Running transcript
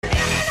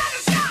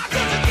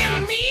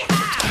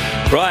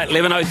Right,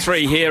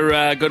 11:03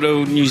 here, good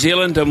old New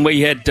Zealand, and we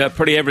had a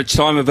pretty average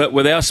time of it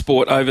with our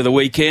sport over the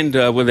weekend,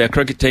 with our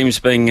cricket teams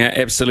being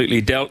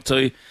absolutely dealt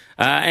to,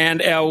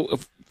 and our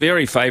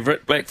very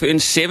favourite Black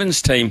Ferns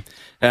Sevens team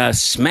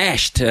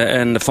smashed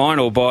in the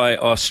final by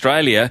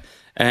Australia,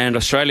 and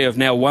Australia have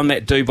now won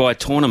that Dubai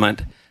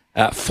tournament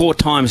 4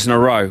 times in a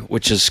row,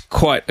 which is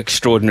quite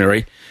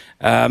extraordinary.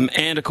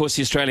 And, of course,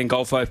 the Australian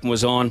Golf Open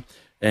was on,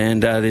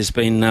 and there's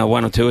been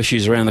 1 or 2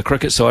 issues around the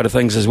cricket side of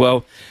things as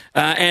well.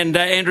 And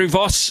Andrew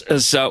Voss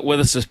is with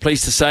us, is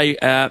pleased to say,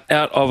 out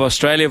of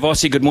Australia.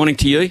 Vossy, good morning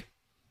to you.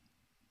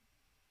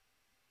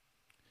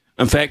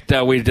 In fact,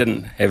 we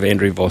didn't have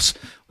Andrew Voss.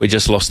 We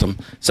just lost him.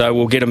 So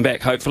we'll get him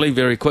back, hopefully,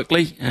 very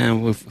quickly.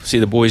 And we'll see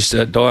the boys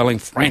dialing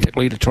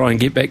frantically to try and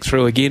get back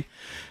through again.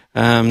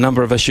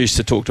 Number of issues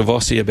to talk to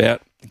Vossy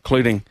about,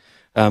 including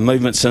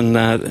movements in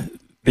the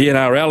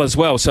NRL as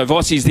well. So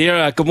Vossy's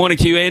there. Good morning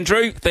to you,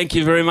 Andrew. Thank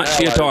you very much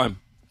for your time.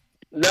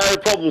 No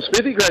problem,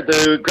 Smithy. Great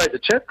to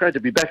chat. Great to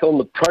be back on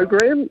the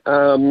program.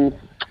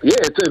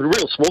 It's a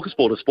real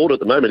smorgasbord of sport at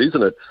the moment,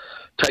 isn't it?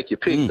 Take your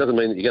pick. Doesn't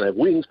mean that you're going to have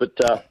wins, but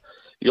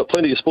you've got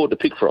plenty of sport to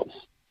pick from.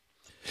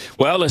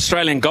 Well,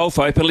 Australian Golf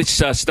Open, let's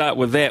start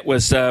with that,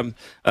 was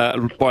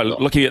by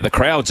looking at the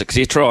crowds,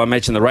 etc. I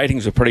imagine the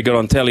ratings were pretty good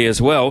on telly as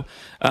well.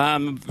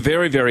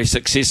 Very, very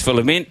successful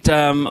event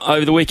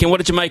over the weekend. What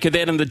did you make of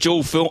that in the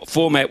dual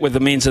format with the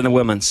men's and the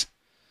women's?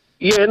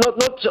 Yeah,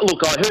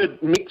 look, I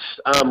heard mixed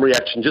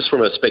reaction just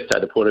from a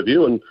spectator point of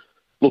view. And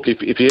look,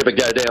 if you ever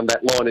go down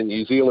that line in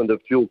New Zealand of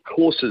dual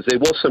courses, there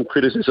was some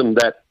criticism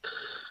that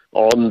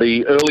on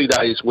the early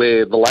days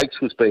where the Lakes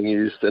was being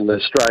used and the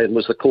Australian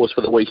was the course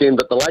for the weekend,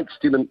 but the Lakes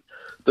didn't,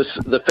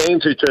 the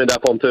fans who turned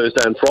up on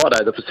Thursday and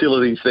Friday, the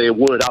facilities there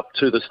weren't up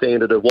to the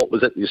standard of what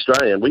was at the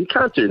Australian. Well, you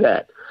can't do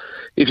that.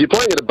 If you're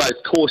playing it at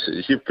both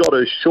courses, you've got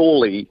to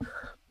surely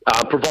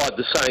provide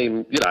the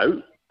same,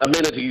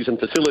 amenities and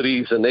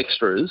facilities and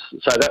extras.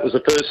 So that was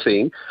the first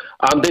thing.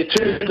 They're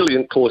 2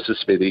 brilliant courses,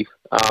 Smithy,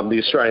 the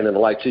Australian and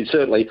the Lakes.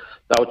 Certainly,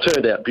 they were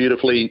turned out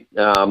beautifully,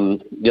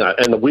 and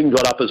the wind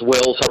got up as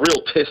well. So a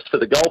real test for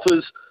the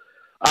golfers.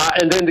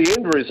 And then the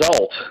end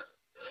result,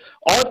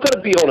 I've got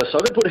to be honest,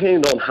 I've got to put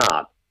hand on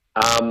heart.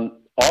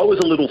 I was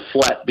a little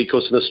flat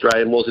because an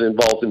Australian wasn't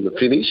involved in the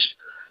finish.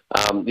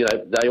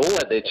 They all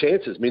had their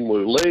chances,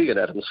 Minwoo Lee and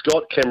Adam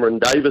Scott, Cameron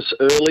Davis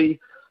early,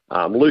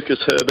 Lucas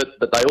Herbert,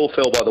 but they all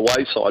fell by the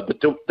wayside. But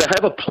to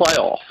have a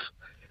playoff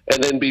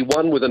and then be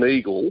won with an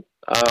eagle,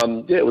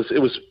 it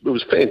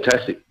was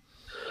fantastic.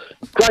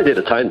 Great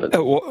entertainment.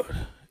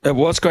 It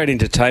was great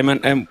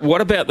entertainment. And what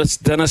about this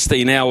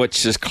dynasty now,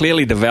 which is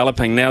clearly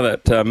developing now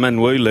that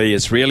Minwoo Lee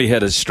has really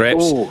hit his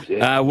straps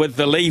with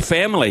the Lee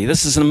family?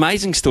 This is an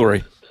amazing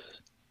story.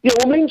 Yeah,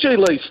 well, Minjee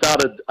Lee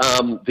started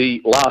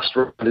the last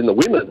round in the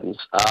women's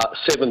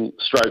 7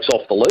 strokes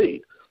off the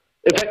lead.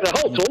 In fact, the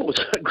whole tournament was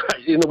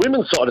great. In the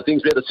women's side of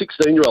things, we had a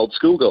 16-year-old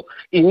schoolgirl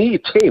in year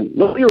 10,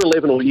 not year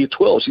 11 or year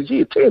 12. She's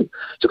year 10.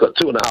 She's got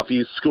 2.5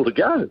 years of school to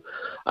go.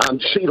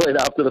 She led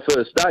after the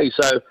first day.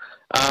 So,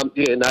 on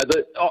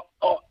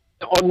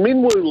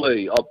Minwoo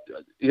Lee,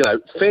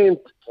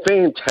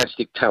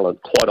 fantastic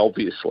talent, quite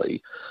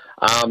obviously.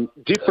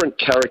 Different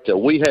character.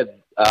 We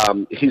had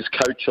his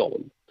coach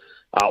on.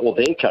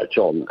 Their coach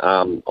on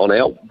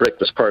our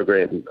breakfast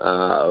program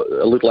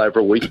a little over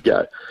a week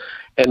ago.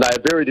 And they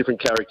are very different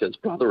characters,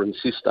 brother and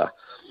sister.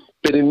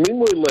 But in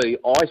Minwoo Lee,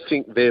 I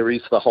think there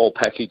is the whole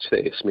package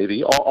there,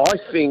 Smithy. I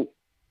think,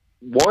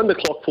 wind the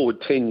clock forward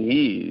 10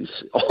 years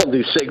on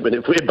this segment,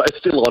 if we're both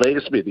still on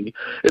air, Smithy,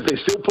 if they're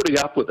still putting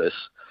up with us,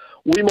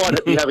 we might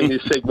be having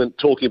this segment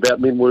talking about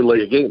Minwoo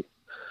Lee again.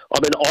 I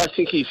mean, I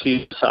think he's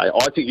here to say,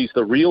 I think he's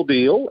the real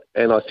deal,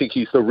 and I think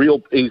he's the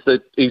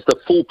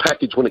full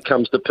package when it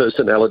comes to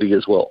personality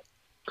as well.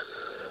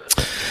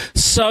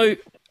 So,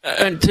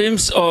 in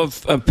terms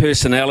of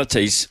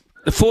personalities,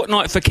 the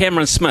fortnight for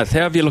Cameron Smith,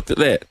 how have you looked at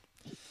that?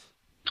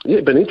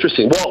 Yeah, been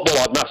interesting. Well,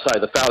 I must say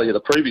the failure the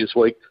previous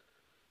week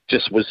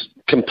just was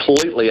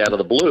completely out of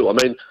the blue. I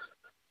mean,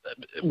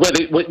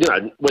 whether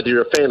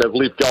you're a fan of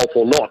live golf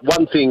or not,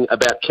 one thing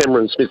about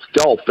Cameron Smith's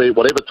golf, be it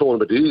whatever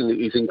tournament it is,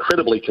 he's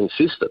incredibly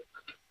consistent.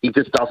 He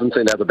just doesn't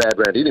seem to have a bad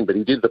round in him, but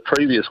he did the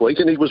previous week,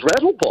 and he was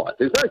rattled by it.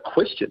 There's no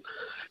question.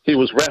 He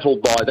was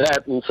rattled by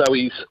that, and so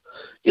he's,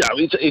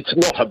 it's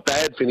not a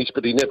bad finish,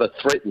 but he never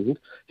threatened.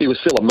 He was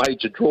still a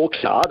major draw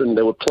card, and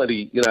there were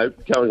plenty,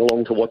 going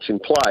along to watch him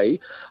play.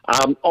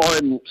 I'm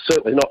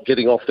certainly not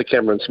getting off the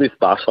Cameron Smith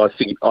bus.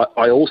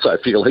 I also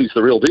feel he's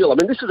the real deal. I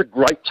mean, this is a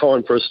great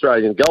time for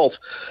Australian golf.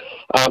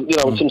 And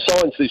some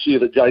signs this year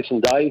that Jason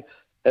Day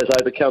has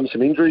overcome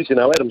some injuries.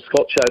 Adam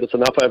Scott showed us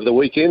enough over the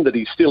weekend that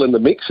he's still in the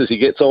mix as he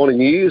gets on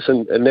in years,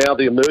 and now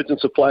the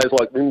emergence of players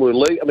like Minwoo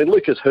Lee. I mean,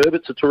 Lucas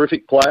Herbert's a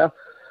terrific player.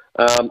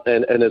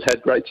 And has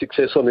had great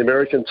success on the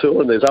American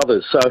tour, and there's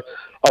others. So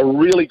a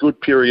really good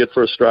period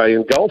for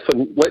Australian golf,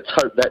 and let's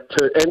hope that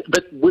too.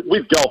 But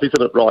with golf,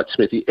 isn't it right,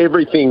 Smithy?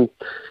 Everything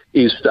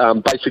is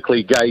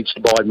basically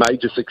gauged by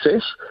major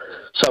success.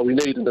 So we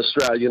need an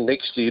Australian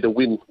next year to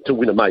win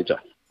a major.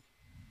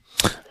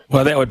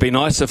 Well, that would be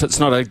nice if it's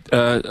not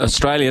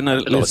Australian.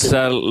 Let's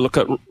look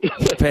at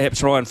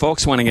perhaps Ryan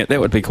Fox winning it. That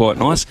would be quite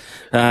nice.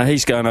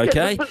 He's going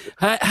okay.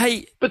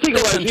 Hey, but think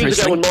of those years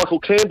ago when Michael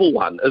Campbell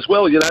won as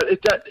well. You know,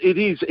 it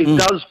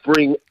does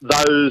bring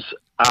those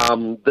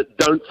that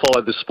don't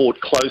follow the sport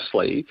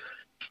closely.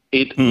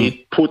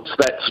 It puts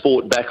that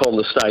sport back on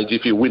the stage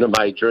if you win a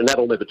major, and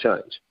that'll never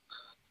change.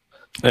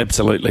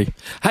 Absolutely.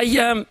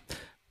 Hey,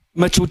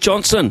 Mitchell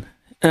Johnson,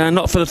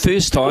 not for the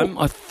first time,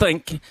 I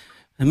think.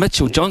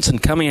 Mitchell Johnson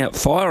coming out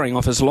firing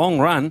off his long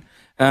run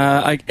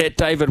at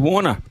David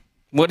Warner.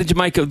 What did you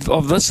make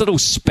of this little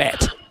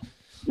spat?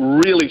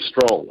 Really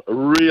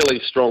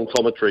strong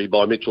commentary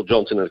by Mitchell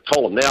Johnson in a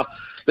column. Now,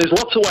 there's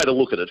lots of ways to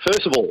look at it.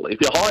 First of all, if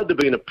you're hired to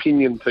be an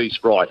opinion piece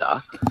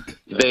writer,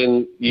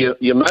 then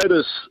your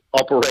modus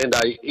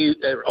operandi is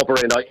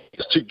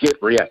to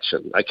get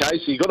reaction, okay?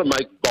 So you've got to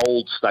make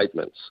bold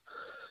statements.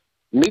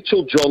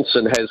 Mitchell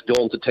Johnson has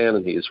gone to town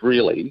in his,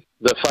 really.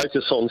 The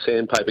focus on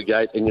Sandpaper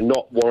Gate, and you're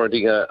not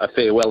warranting a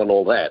farewell and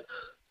all that.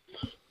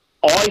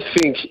 I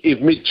think if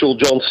Mitchell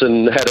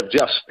Johnson had have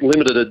just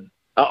limited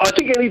I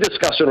think any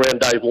discussion around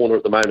Dave Warner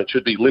at the moment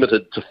should be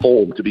limited to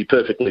form, to be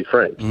perfectly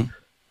frank.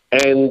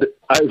 And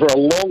over a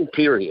long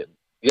period,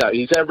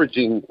 he's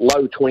averaging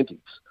low 20s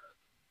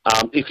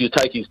if you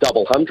take his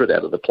double 100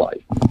 out of the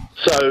play.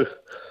 So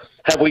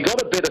have we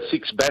got a better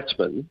six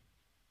batsman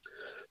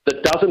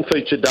that doesn't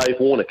feature Dave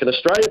Warner? Can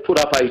Australia put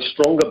up a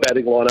stronger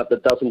batting lineup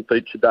that doesn't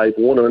feature Dave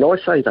Warner? And I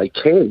say they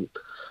can,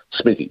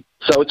 Smithy.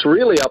 So it's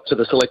really up to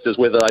the selectors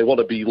whether they want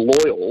to be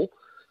loyal.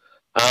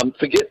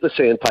 Forget the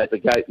Sandpaper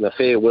Gate and the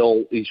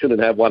farewell, he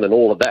shouldn't have one and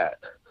all of that.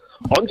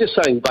 I'm just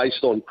saying,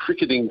 based on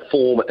cricketing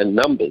form and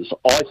numbers,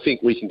 I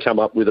think we can come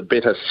up with a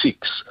better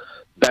six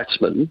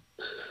batsmen,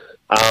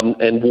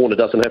 and Warner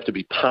doesn't have to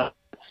be part.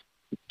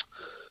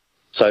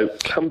 So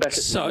come back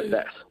to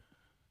that.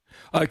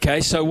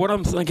 Okay, so what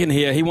I'm thinking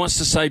here, he wants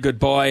to say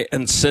goodbye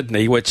in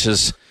Sydney, which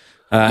is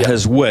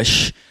his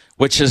wish,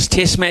 which is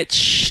Test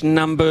match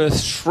number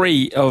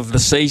 3 of the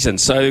season.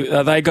 So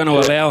are they going to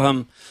allow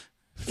him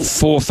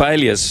 4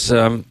 failures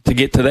to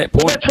get to that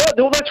point?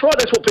 Well, that's right.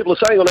 That's what people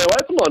are saying on our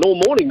open line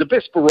all morning. The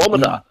best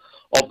barometer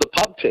of the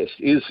pub test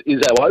is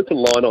our open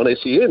line on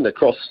SEN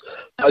across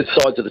both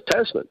sides of the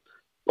Tasman.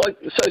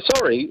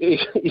 Sorry,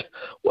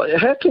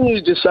 how can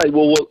you just say,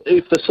 well,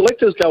 if the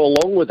selectors go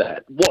along with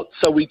that, what?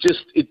 So he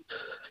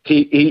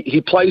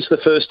plays the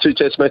first 2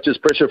 Test matches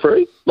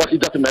pressure-free? Like,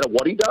 it doesn't matter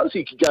what he does.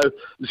 He could go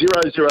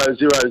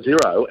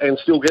 0-0-0-0 and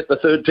still get the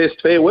 3rd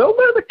Test farewell?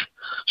 No,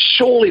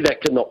 surely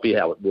that cannot be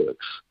how it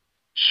works.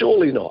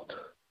 Surely not.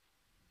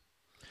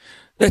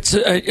 It's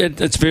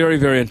very,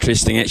 very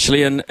interesting,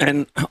 actually,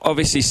 and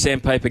obviously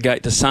Sandpaper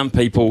Gate to some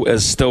people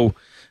is still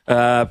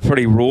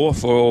pretty raw,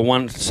 for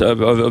want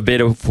of a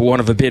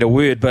better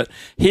word. But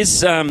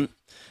here's the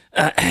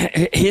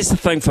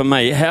thing for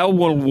me: how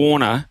will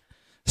Warner,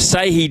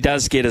 say he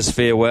does get his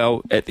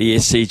farewell at the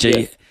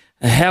SCG,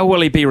 how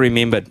will he be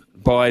remembered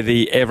by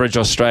the average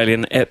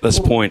Australian at this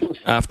point?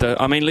 After,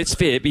 I mean, let's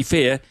be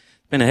fair.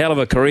 Been a hell of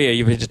a career.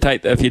 If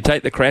you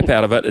take the crap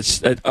out of it,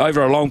 it's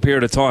over a long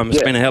period of time.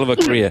 It's been a hell of a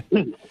career.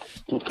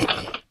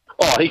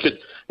 Oh, and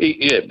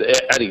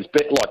he's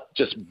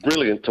just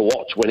brilliant to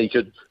watch when he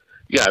could.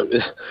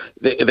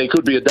 There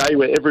could be a day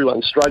where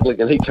everyone's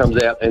struggling and he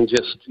comes out and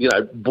just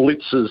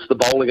blitzes the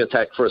bowling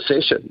attack for a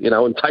session,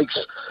 and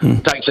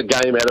takes a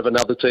game out of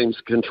another team's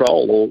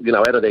control or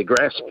out of their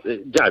grasp.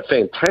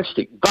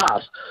 Fantastic.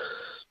 But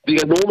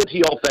the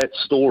enormity of that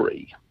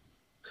story.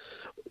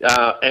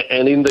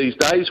 And in these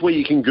days where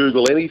you can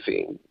Google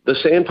anything, the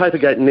Sandpaper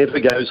Gate never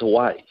goes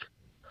away.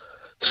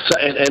 So,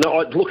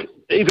 look,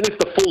 even if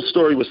the full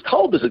story was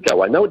told, does it go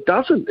away? No, it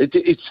doesn't.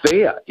 It's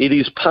there. It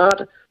is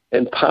part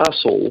and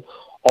parcel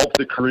of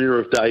the career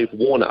of Dave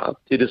Warner.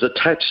 It is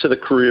attached to the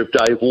career of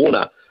Dave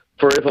Warner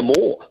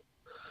forevermore.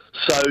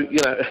 So,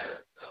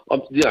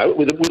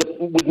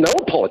 with no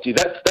apology,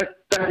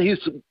 that is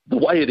the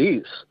way it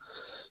is.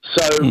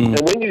 So, and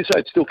when you say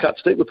it still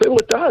cuts deep with people,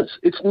 it does.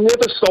 It's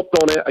never stopped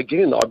on air.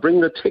 Again, I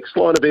bring the text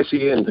line of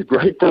SEN, the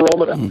great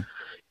barometer.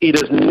 It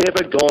has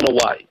never gone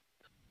away.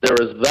 There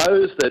is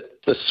those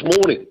that this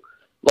morning,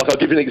 I'll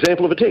give you an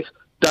example of a text,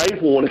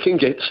 Dave Warner can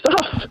get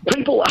stuff.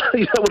 People,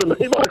 you know what I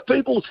mean?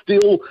 People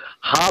still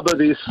harbour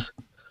this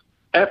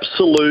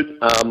absolute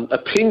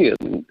opinion,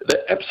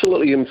 that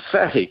absolutely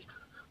emphatic,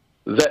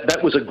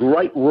 that was a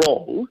great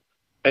wrong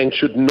and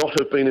should not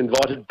have been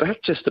invited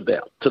back just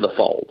about to the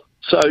fold.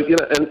 So,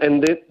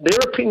 and their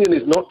opinion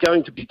is not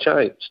going to be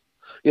changed.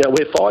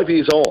 We're 5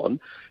 years on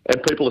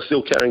and people are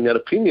still carrying that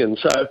opinion.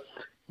 So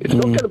it's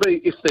not going to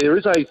be, if there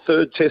is a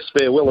 3rd Test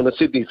farewell and a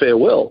Sydney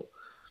farewell,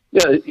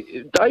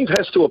 Dave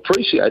has to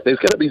appreciate there's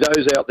going to be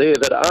those out there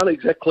that aren't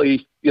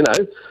exactly,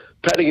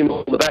 patting him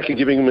on the back and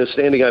giving him a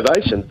standing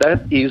ovation.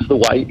 That is the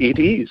way it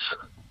is.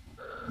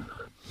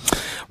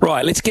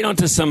 Right, let's get on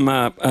to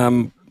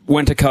some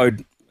winter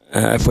code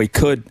if we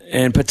could,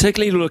 and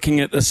particularly looking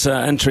at this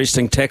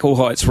interesting tackle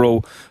heights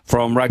rule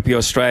from Rugby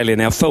Australia.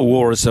 Now, Phil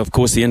Waugh is, of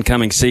course, the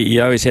incoming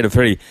CEO. He's had a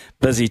very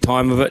busy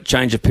time of it,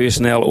 change of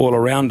personnel all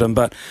around him.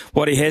 But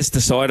what he has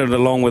decided,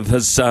 along with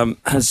his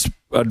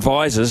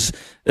advisors,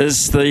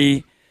 is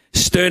the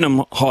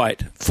sternum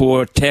height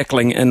for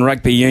tackling in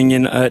rugby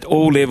union at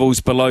all levels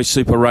below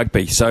Super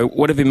Rugby. So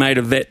what have you made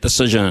of that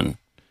decision?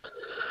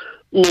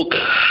 Look,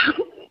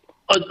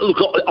 on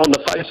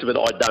the face of it,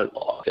 I don't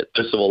like it.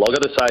 First of all, I've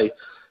got to say,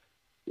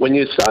 when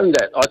you're saying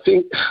that, I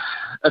think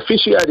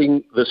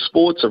officiating the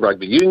sports of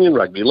rugby union,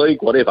 rugby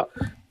league, whatever,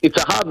 it's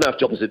a hard enough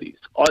job as it is.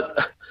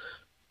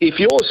 If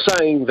you're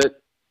saying that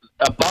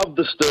above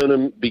the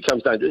sternum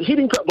becomes dangerous,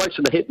 hitting blokes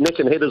in the head, neck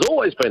and head has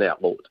always been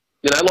outlawed.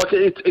 You know, like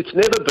it's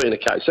never been a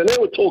case. So now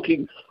we're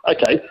talking,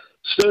 okay,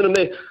 sternum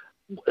there.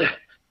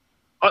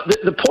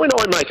 The point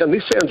I make, and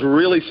this sounds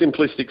really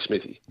simplistic,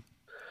 Smithy,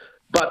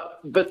 but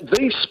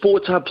these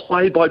sports are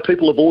played by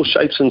people of all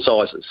shapes and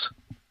sizes.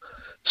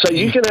 So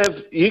you can have,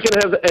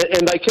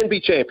 and they can be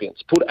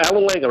champions. Put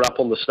Alan Langer up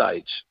on the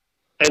stage,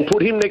 and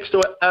put him next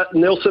to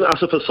Nelson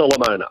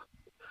Asafa-Solomona.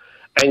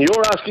 And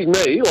you're asking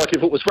me, like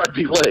if it was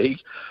rugby league,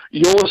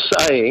 you're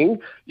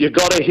saying you've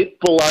got to hit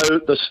below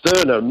the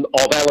sternum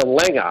of Alan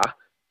Langer,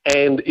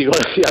 and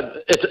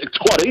it's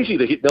quite easy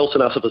to hit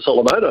Nelson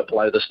Asafa-Solomona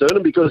below the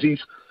sternum because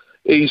he's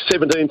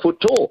 17 foot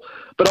tall.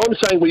 But I'm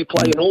saying we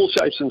play in all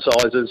shapes and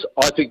sizes.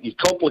 I think you're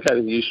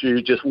complicating the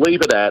issue. Just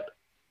leave it at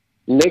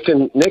neck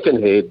and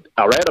head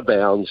are out of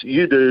bounds.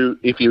 You do,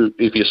 if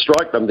you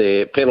strike them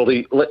there,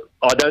 penalty.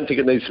 I don't think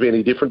it needs to be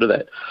any different to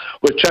that.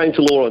 We've changed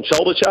the law on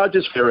shoulder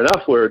charges, fair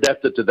enough, we're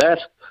adapted to that.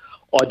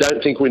 I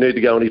don't think we need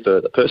to go any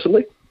further,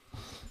 personally.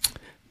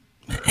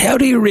 How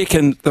do you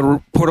reckon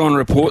the put-on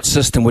report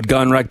system would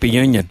go in rugby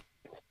union?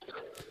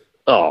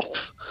 Oh,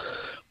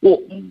 well,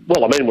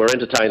 I mean, we're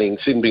entertaining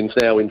sin bins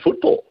now in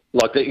football,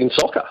 like in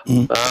soccer.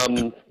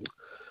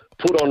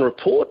 Put on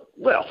report,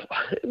 well,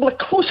 of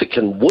course it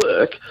can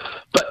work,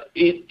 but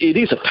it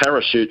is a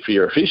parachute for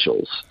your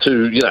officials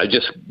to,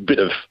 just a bit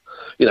of,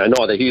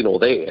 neither here nor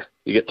there.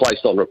 You get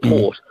placed on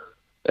report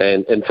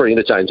and free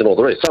interchange and all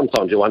the rest.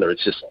 Sometimes you wonder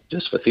it's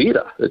just for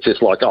theatre. It's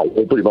just like, oh,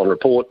 we'll put him on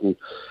report and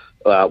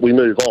we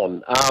move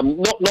on.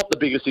 Not the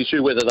biggest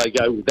issue whether they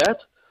go with that,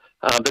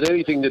 but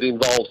anything that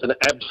involves an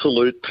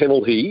absolute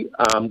penalty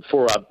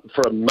for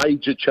a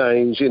major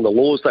change in the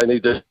laws, they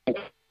need to.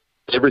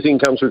 Everything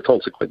comes with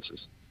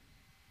consequences.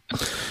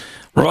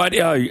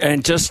 Rightio,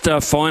 and just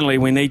finally,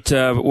 we need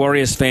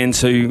Warriors fans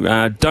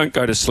who don't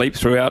go to sleep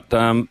throughout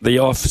the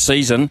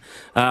off-season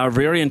are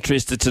very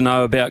interested to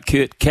know about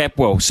Kurt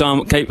Capewell.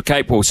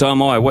 So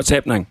am I. What's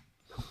happening?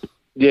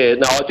 Yeah,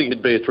 no, I think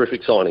it'd be a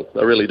terrific signing.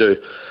 I really do.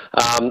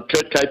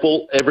 Kurt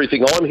Capewell,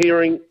 everything I'm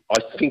hearing, I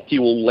think he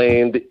will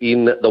land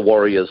in the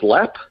Warriors'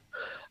 lap.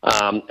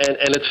 And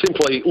it's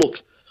simply, look,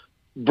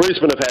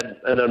 Brisbane have had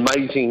an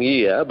amazing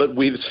year, but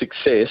with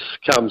success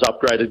comes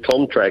upgraded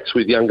contracts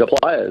with younger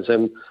players.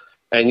 And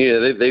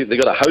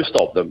they've got a host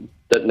of them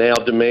that now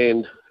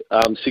demand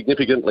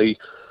significantly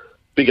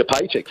bigger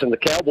paychecks. And the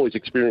Cowboys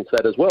experience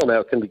that as well.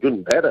 Now, it can be good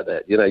and bad at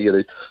that. You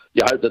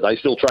hope that they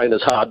still train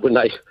as hard when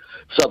they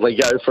suddenly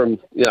go from,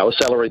 a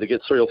salary that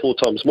gets 3 or 4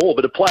 times more.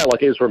 But a player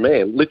like Ezra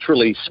Mann,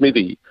 literally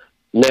Smithy,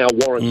 now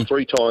warrants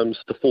 3 times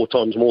to 4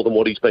 times more than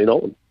what he's been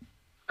on.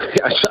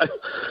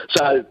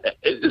 So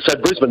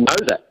Brisbane know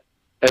that,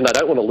 and they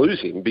don't want to lose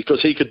him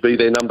because he could be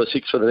their number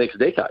 6 for the next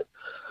decade.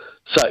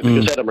 So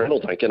because Adam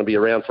Reynolds ain't going to be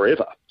around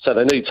forever, so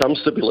they need some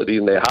stability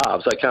in their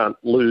halves. They can't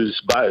lose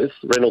both.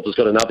 Reynolds has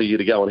got another year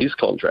to go on his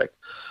contract,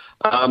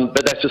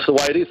 but that's just the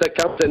way it is. That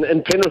comes,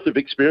 and Penrith have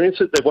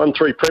experienced it. They've won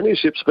 3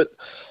 premierships, but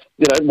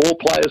more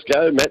players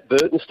go. Matt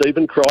Burton,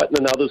 Stephen Crichton,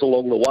 and others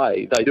along the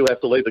way. They do have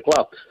to leave the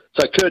club.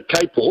 So Kurt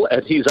Capewell,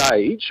 at his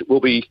age,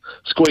 will be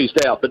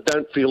squeezed out, but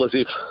don't feel as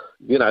if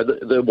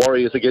the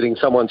Warriors are getting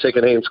someone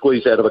second-hand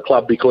squeezed out of a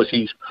club because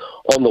he's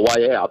on the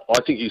way out.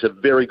 I think he's a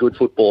very good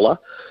footballer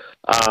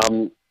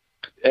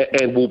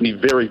and will be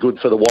very good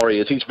for the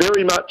Warriors. He's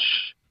very much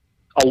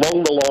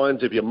along the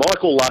lines of your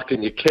Michael Luck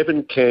and your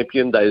Kevin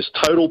Campion, those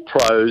total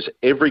pros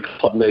every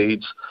club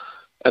needs,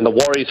 and the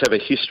Warriors have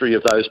a history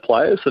of those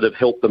players that have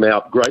helped them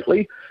out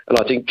greatly, and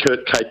I think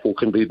Kurt Capewell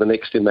can be the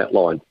next in that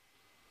line.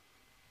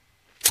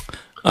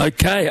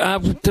 Okay,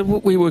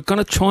 we were going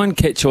to try and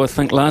catch you, I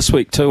think, last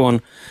week too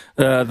on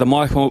the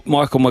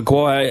Michael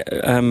Maguire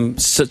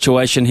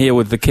situation here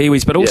with the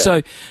Kiwis, but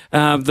also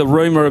the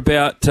rumour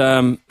about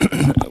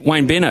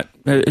Wayne Bennett.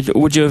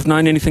 Would you have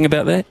known anything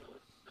about that?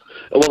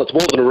 Well, it's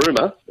more than a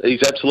rumour.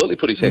 He's absolutely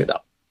put his hand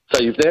up. So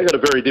you've now got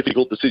a very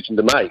difficult decision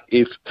to make.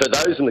 If for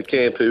those in the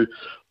camp who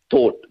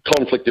thought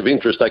conflict of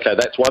interest, okay,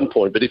 that's one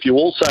point, but if you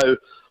also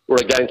were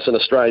against an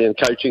Australian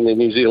coaching the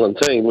New Zealand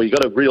team, well, you've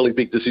got a really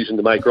big decision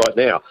to make right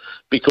now.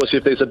 Because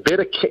if there is a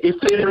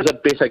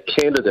better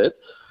candidate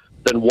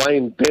than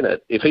Wayne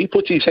Bennett, if he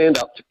puts his hand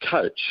up to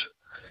coach,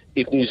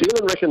 if New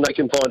Zealand reckon they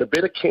can find a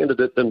better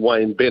candidate than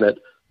Wayne Bennett,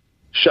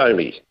 show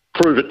me,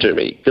 prove it to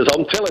me. Because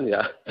I'm telling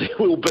you, there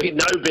will be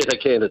no better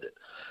candidate.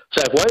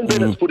 So if Wayne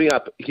Bennett's putting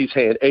up his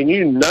hand, and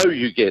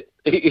you get,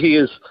 he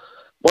is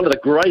one of the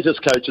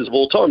greatest coaches of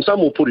all time. Some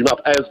will put him up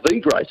as the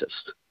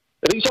greatest.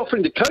 And he's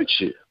offering to coach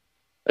you.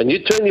 And you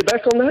turn your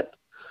back on that?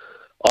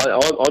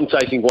 I'm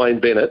taking Wayne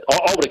Bennett.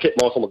 I would have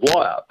kept Michael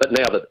Maguire, but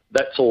now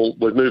that's all,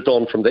 we've moved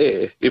on from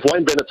there. If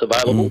Wayne Bennett's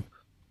available,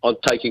 I'm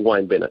taking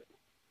Wayne Bennett.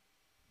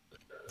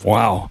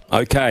 Wow.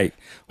 Okay.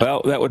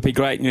 Well, that would be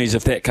great news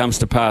if that comes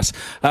to pass.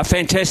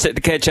 Fantastic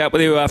to catch up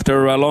with you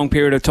after a long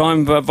period of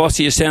time. Voss,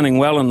 you're sounding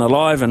well and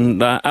alive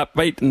and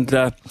upbeat,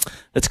 and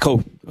it's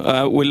cool.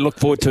 We look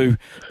forward to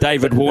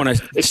David Warner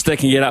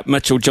sticking it up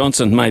Mitchell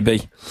Johnson,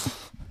 maybe.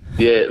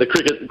 Yeah, the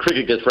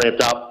cricket gets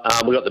ramped up.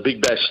 We've got the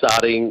Big Bash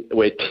starting.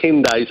 We're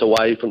 10 days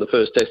away from the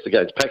first test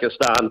against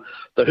Pakistan.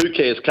 The Who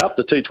Cares Cup,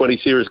 the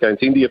T20 series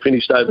against India,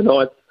 finished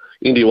overnight.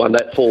 India won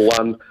that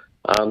 4-1.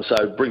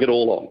 So bring it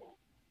all on.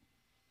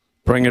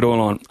 Bring it all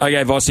on.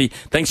 Okay, Vossi,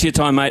 thanks for your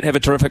time, mate. Have a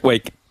terrific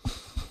week.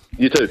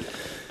 You too.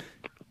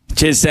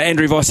 Cheers.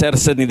 Andrew Voss out of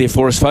Sydney there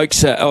for us,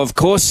 folks, of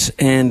course,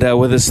 and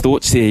with his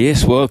thoughts there.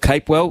 Yes, well,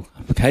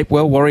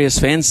 Capewell Warriors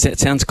fans, that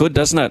sounds good,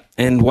 doesn't it?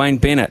 And Wayne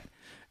Bennett.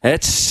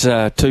 That's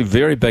two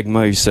very big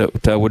moves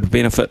that would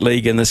benefit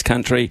league in this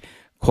country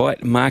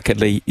quite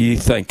markedly, you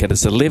think. It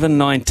is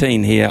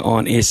 11:19 here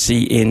on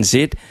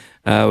SCNZ.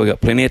 We've got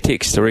plenty of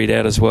text to read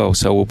out as well,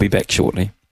 so we'll be back shortly.